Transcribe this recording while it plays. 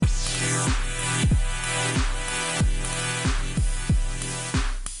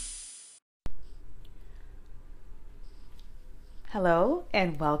Hello,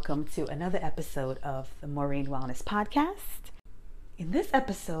 and welcome to another episode of the Maureen Wellness Podcast. In this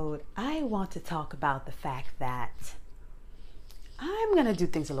episode, I want to talk about the fact that I'm going to do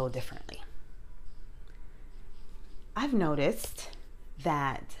things a little differently. I've noticed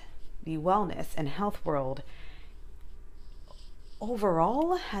that the wellness and health world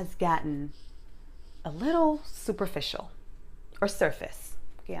overall has gotten a little superficial or surface.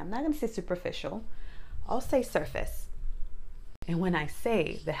 Okay, I'm not going to say superficial. I'll say surface. And when I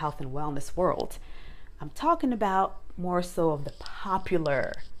say the health and wellness world, I'm talking about more so of the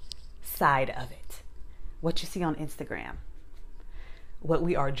popular side of it. What you see on Instagram, what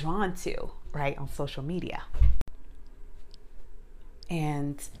we are drawn to, right, on social media.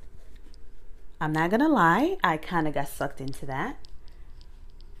 And I'm not gonna lie, I kind of got sucked into that.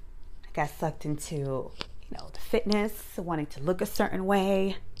 I got sucked into, the fitness, wanting to look a certain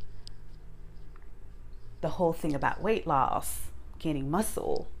way. The whole thing about weight loss, gaining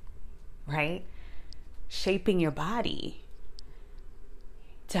muscle, right? Shaping your body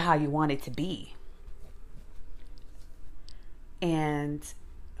to how you want it to be. And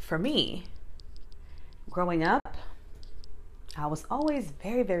for me, growing up, I was always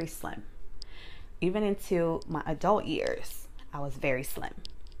very, very slim. Even into my adult years, I was very slim.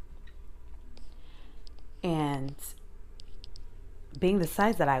 And being the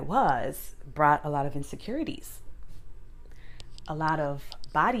size that I was brought a lot of insecurities, a lot of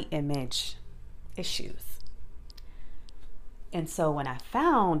body image issues. And so when I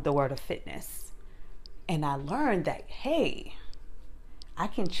found the world of fitness and I learned that, hey, I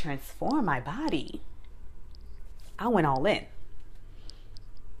can transform my body, I went all in.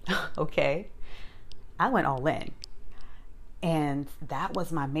 Okay? I went all in. And that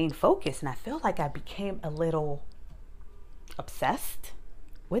was my main focus. And I feel like I became a little obsessed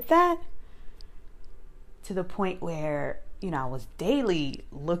with that to the point where, I was daily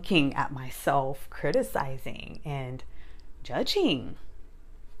looking at myself, criticizing and judging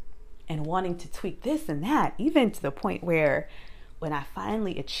and wanting to tweak this and that, even to the point where when I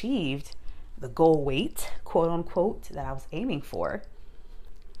finally achieved the goal weight, quote unquote, that I was aiming for,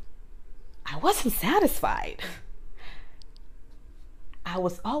 I wasn't satisfied. I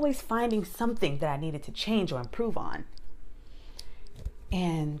was always finding something that I needed to change or improve on.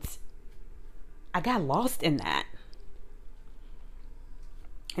 And I got lost in that.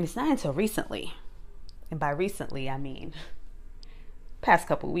 And it's not until recently, and by recently, I mean past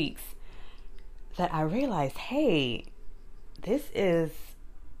couple weeks, that I realized, hey, this is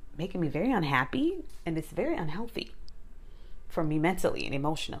making me very unhappy and it's very unhealthy for me mentally and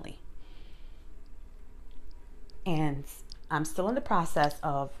emotionally. And I'm still in the process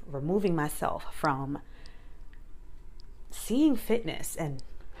of removing myself from seeing fitness and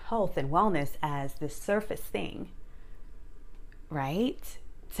health and wellness as this surface thing, right?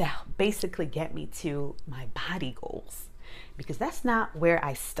 To basically get me to my body goals. Because that's not where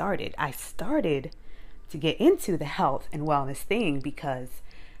I started. I started to get into the health and wellness thing because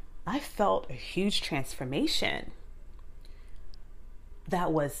I felt a huge transformation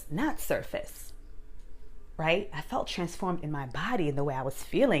that was not surface, right? I felt transformed in my body, in the way I was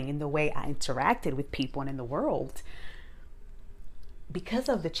feeling, in the way I interacted with people and in the world, because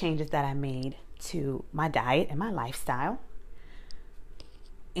of the changes that I made to my diet and my lifestyle.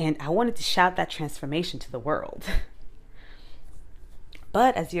 And I wanted to shout that transformation to the world.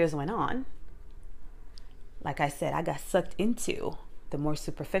 But as years went on, like I said, I got sucked into the more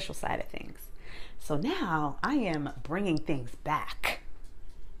superficial side of things. So now I am bringing things back.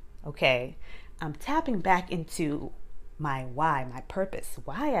 Okay? I'm tapping back into my why, my purpose,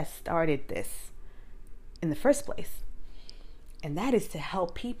 why I started this in the first place. And that is to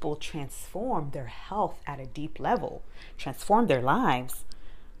help people transform their health at a deep level, transform their lives,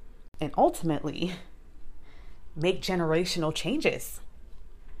 and ultimately make generational changes.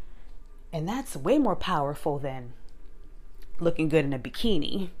 And that's way more powerful than looking good in a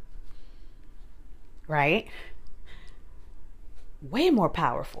bikini, right? Way more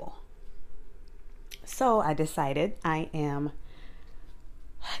powerful. So I decided I am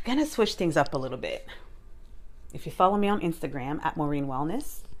gonna switch things up a little bit. If you follow me on Instagram at Maureen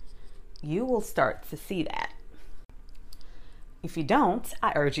Wellness, you will start to see that. If you don't,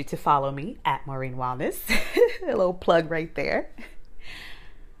 I urge you to follow me at Maureen Wellness. A little plug right there.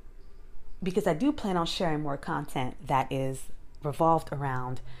 Because I do plan on sharing more content that is revolved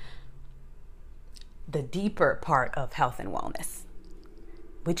around the deeper part of health and wellness,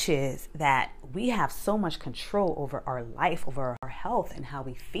 which is that we have so much control over our life, over our health and how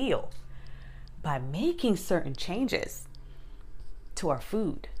we feel by making certain changes to our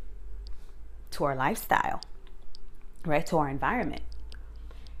food, to our lifestyle, right, to our environment.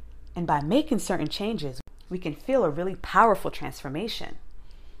 And by making certain changes, we can feel a really powerful transformation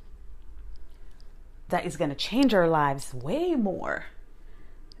that is going to change our lives way more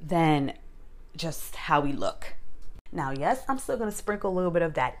than just how we look. Now, yes, I'm still going to sprinkle a little bit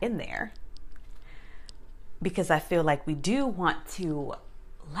of that in there because I feel like we do want to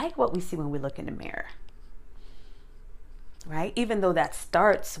like what we see when we look in the mirror, right? Even though that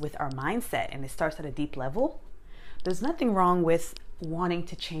starts with our mindset and it starts at a deep level, there's nothing wrong with wanting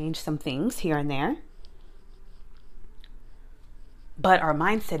to change some things here and there. But our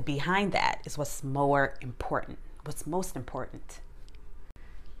mindset behind that is what's more important, what's most important.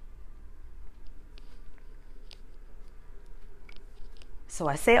 So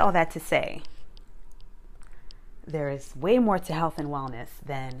I say all that to say, there is way more to health and wellness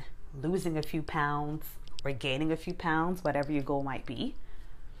than losing a few pounds or gaining a few pounds, whatever your goal might be.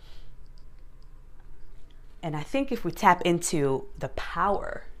 And I think if we tap into the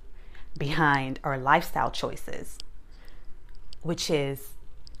power behind our lifestyle choices, which is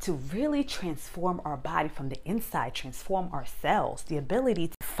to really transform our body from the inside, transform our cells, the ability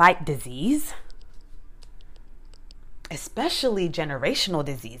to fight disease, especially generational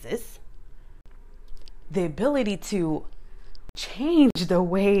diseases, the ability to change the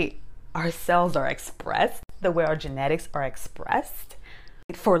way our cells are expressed, the way our genetics are expressed,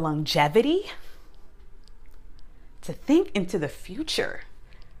 for longevity, to think into the future.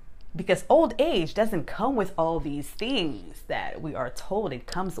 Because old age doesn't come with all these things that we are told it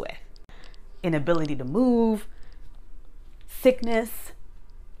comes with. Inability to move, sickness,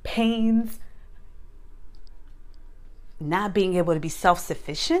 pains, not being able to be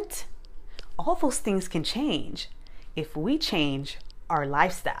self-sufficient. All those things can change if we change our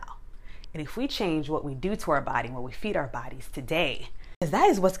lifestyle and if we change what we do to our body, what we feed our bodies today, because that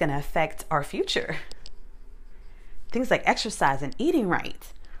is what's going to affect our future. Things like exercise and eating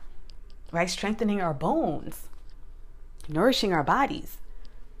right, strengthening our bones, nourishing our bodies.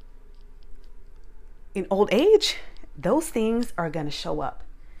 In old age, those things are going to show up,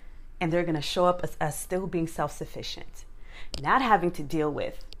 and they're going to show up as us still being self-sufficient, not having to deal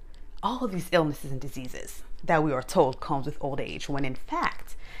with all of these illnesses and diseases that we are told comes with old age, when in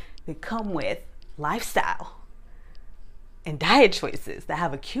fact they come with lifestyle and diet choices that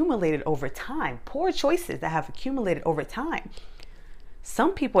have accumulated over time, poor choices that have accumulated over time.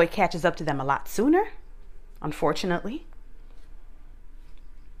 Some people, it catches up to them a lot sooner, unfortunately.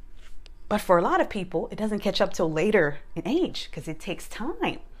 But for a lot of people, it doesn't catch up till later in age because it takes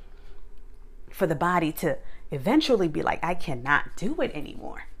time for the body to eventually be like, I cannot do it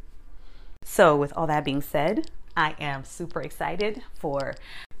anymore. So with all that being said, I am super excited for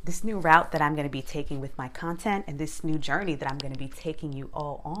this new route that I'm going to be taking with my content and this new journey that I'm going to be taking you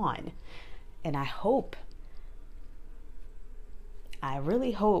all on. And I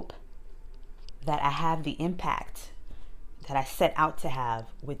really hope that I have the impact that I set out to have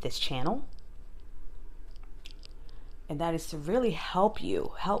with this channel. And that is to really help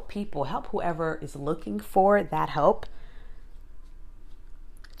you, help people, help whoever is looking for that help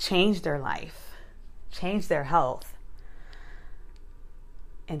change their life, change their health,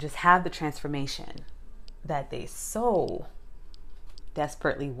 and just have the transformation that they so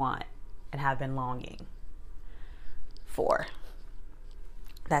desperately want and have been longing for.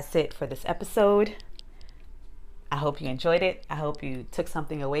 That's it for this episode. I hope you enjoyed it. I hope you took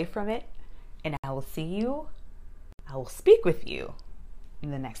something away from it. And I will speak with you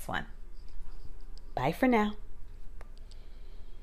in the next one. Bye for now.